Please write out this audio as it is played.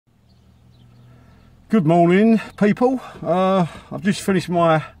Good morning, people. I've just finished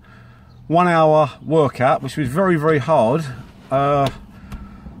my 1 hour workout, which was very, very hard. I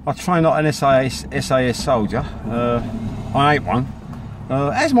train like an SAS soldier. I ain't one.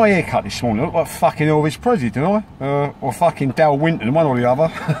 How's my haircut this morning? I look like fucking Elvis Presley, don't I? Or fucking Dal Winton, one or the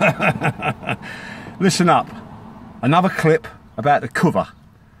other. Listen up. Another clip about the cover.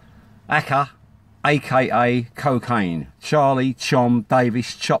 Acker, aka cocaine. Charlie, Chom,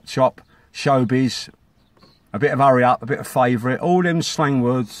 Davis, Chop Chop, Showbiz, a bit of hurry up, a bit of favourite, all them slang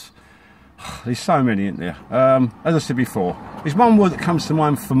words. There's so many in there. As I said before, there's one word that comes to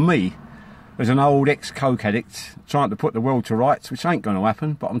mind for me as an old ex-coke addict trying to put the world to rights, which ain't going to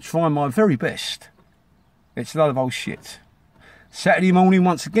happen, but I'm trying my very best. It's a load of old shit. Saturday morning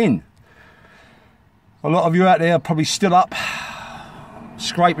once again. A lot of you out there are probably still up,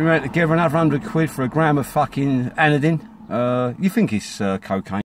 scraping around together another £100 for a gram of fucking anodine. You think it's cocaine.